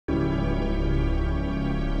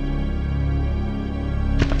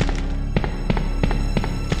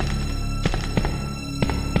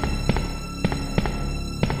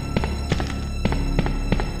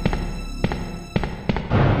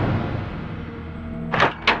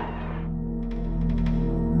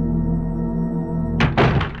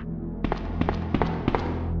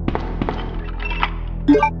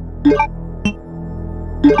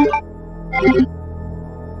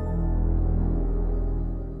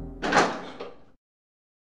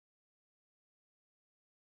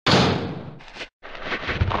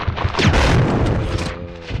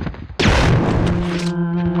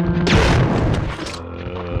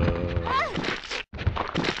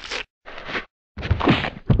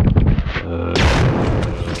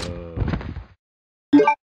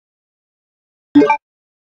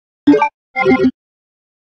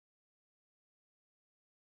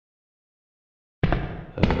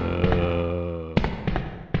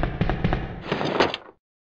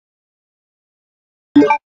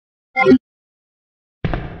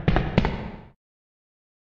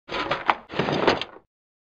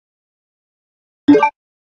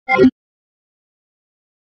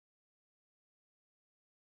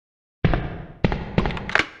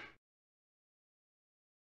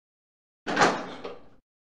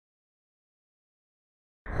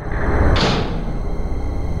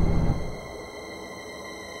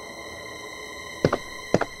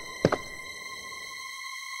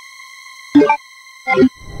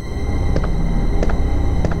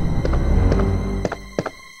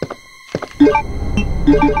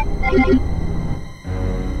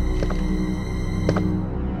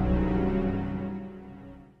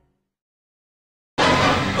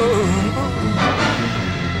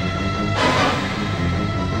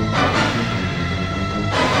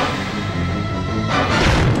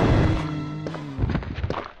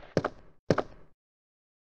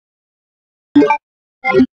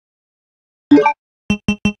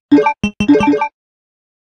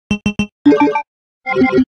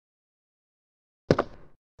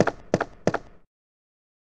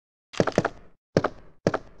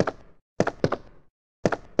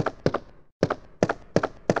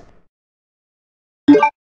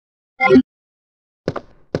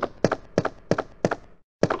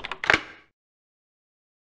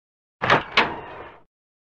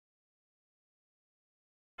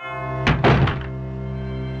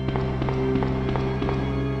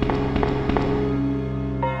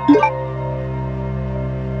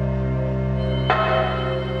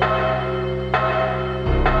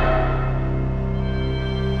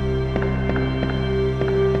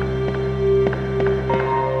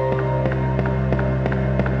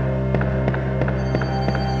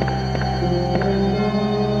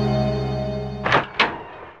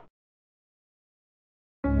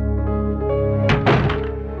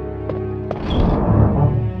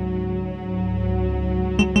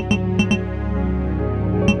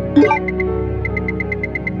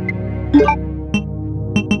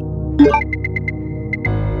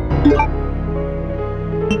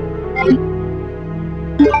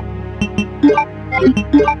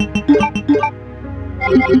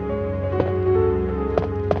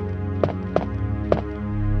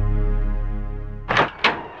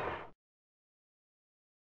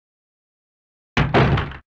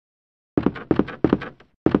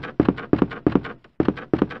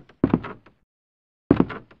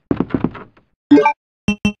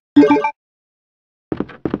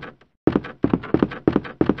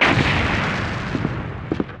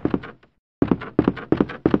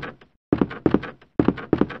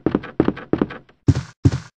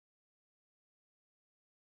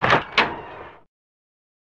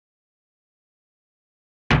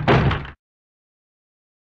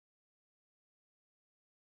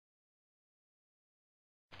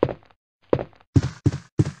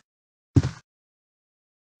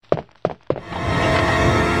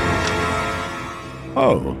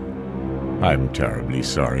Oh, I'm terribly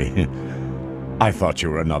sorry. I thought you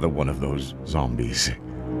were another one of those zombies.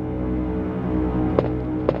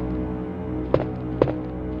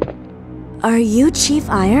 Are you Chief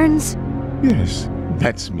Irons? Yes,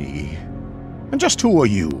 that's me. And just who are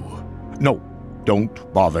you? No,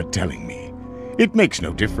 don't bother telling me. It makes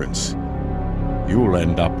no difference. You'll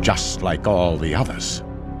end up just like all the others.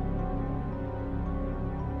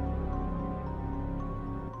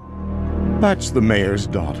 That's the mayor's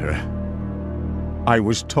daughter. I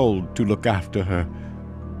was told to look after her,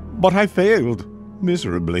 but I failed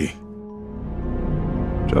miserably.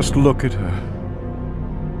 Just look at her.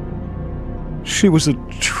 She was a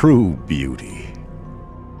true beauty.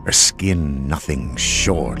 Her skin nothing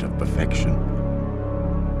short of perfection.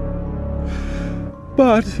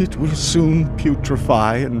 But it will soon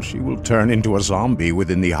putrefy, and she will turn into a zombie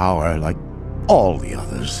within the hour like all the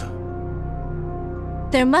others.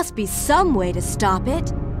 There must be some way to stop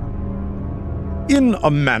it. In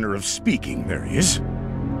a manner of speaking, there is.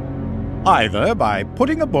 Either by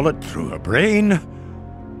putting a bullet through her brain,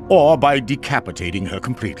 or by decapitating her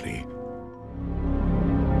completely.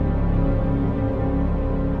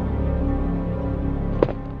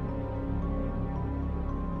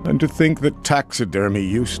 And to think that taxidermy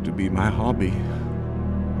used to be my hobby.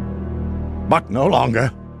 But no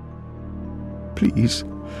longer. Please,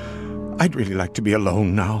 I'd really like to be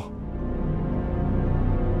alone now.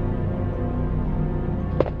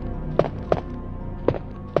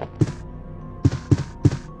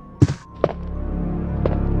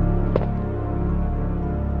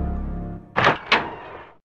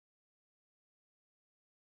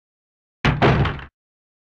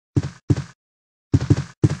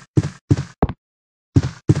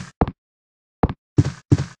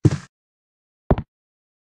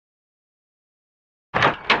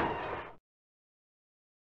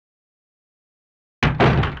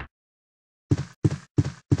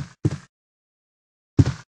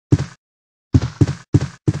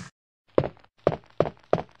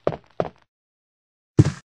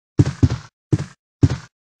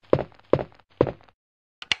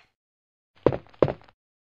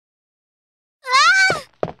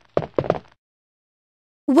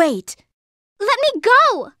 Wait! Let me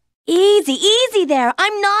go! Easy, easy there!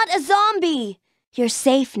 I'm not a zombie! You're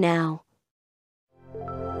safe now.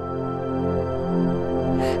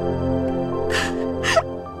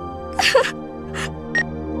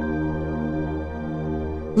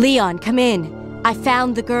 Leon, come in. I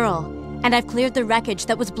found the girl, and I've cleared the wreckage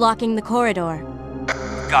that was blocking the corridor.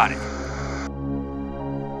 Got it.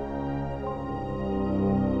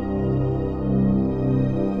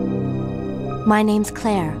 My name's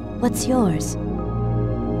Claire. What's yours?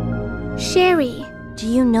 Sherry. Do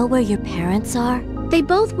you know where your parents are? They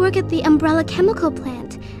both work at the Umbrella Chemical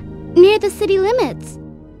Plant, near the city limits.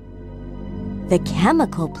 The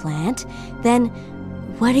chemical plant? Then,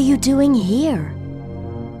 what are you doing here?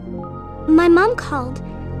 My mom called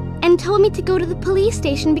and told me to go to the police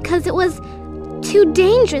station because it was too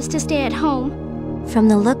dangerous to stay at home. From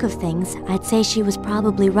the look of things, I'd say she was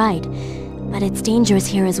probably right. But it's dangerous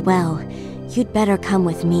here as well. You'd better come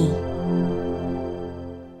with me.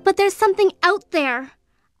 But there's something out there.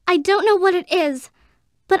 I don't know what it is,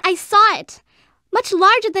 but I saw it. Much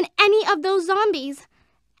larger than any of those zombies.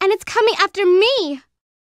 And it's coming after me.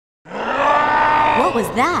 What was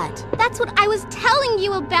that? That's what I was telling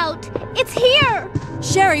you about. It's here.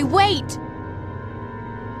 Sherry, wait!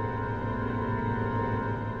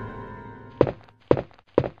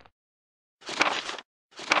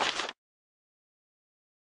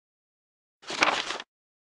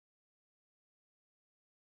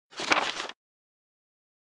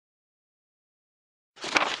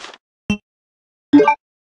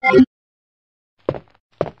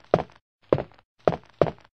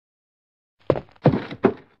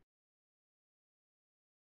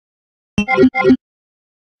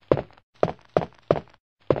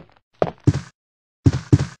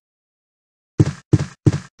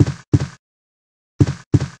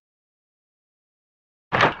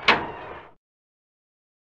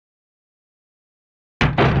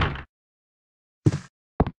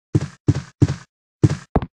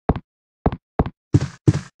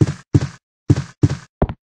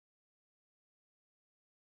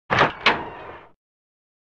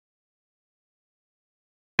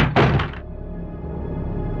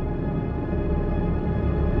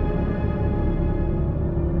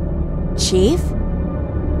 Chief?